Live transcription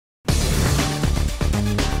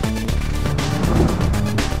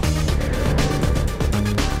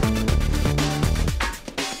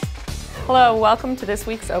Hello, welcome to this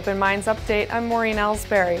week's Open Minds Update. I'm Maureen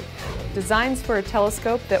Elsberry. Designs for a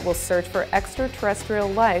telescope that will search for extraterrestrial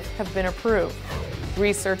life have been approved.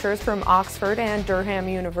 Researchers from Oxford and Durham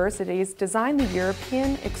universities designed the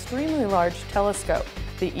European Extremely Large Telescope,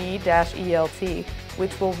 the E-ELT,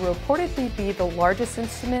 which will reportedly be the largest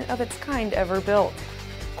instrument of its kind ever built.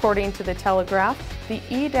 According to the Telegraph, the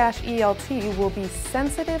E-ELT will be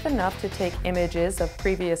sensitive enough to take images of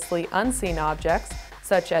previously unseen objects,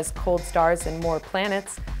 such as cold stars and more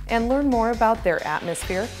planets, and learn more about their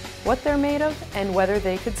atmosphere, what they're made of, and whether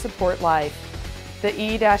they could support life. The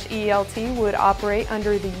E-ELT would operate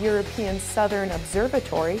under the European Southern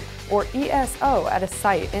Observatory, or ESO, at a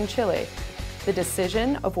site in Chile. The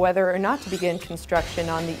decision of whether or not to begin construction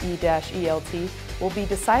on the E-ELT will be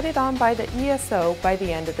decided on by the ESO by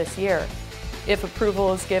the end of this year. If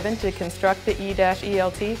approval is given to construct the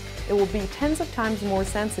E-ELT, it will be tens of times more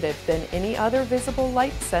sensitive than any other visible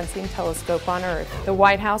light sensing telescope on Earth. The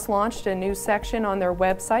White House launched a new section on their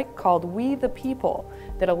website called We the People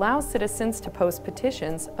that allows citizens to post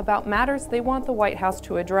petitions about matters they want the White House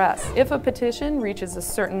to address. If a petition reaches a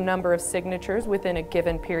certain number of signatures within a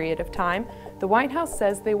given period of time, the White House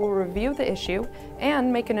says they will review the issue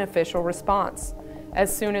and make an official response.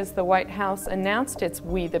 As soon as the White House announced its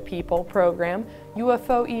We the People program,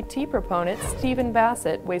 UFO ET proponent Stephen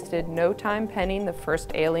Bassett wasted no time penning the first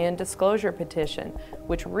alien disclosure petition,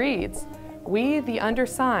 which reads, "We, the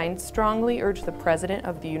undersigned, strongly urge the President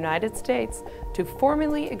of the United States to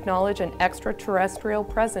formally acknowledge an extraterrestrial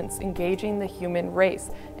presence engaging the human race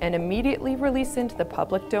and immediately release into the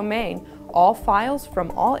public domain all files from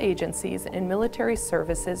all agencies and military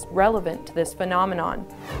services relevant to this phenomenon."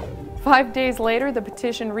 5 days later, the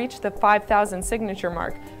petition reached the 5,000 signature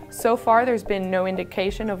mark. So far, there's been no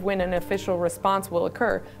indication of when an official response will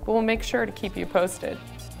occur, but we'll make sure to keep you posted.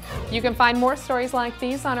 You can find more stories like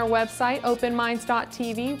these on our website,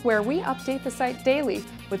 openminds.tv, where we update the site daily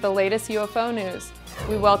with the latest UFO news.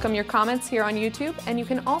 We welcome your comments here on YouTube, and you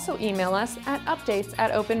can also email us at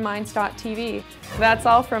updates@openminds.tv. That's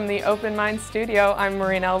all from the Open Minds studio. I'm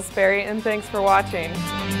Maureen Elsberry, and thanks for watching.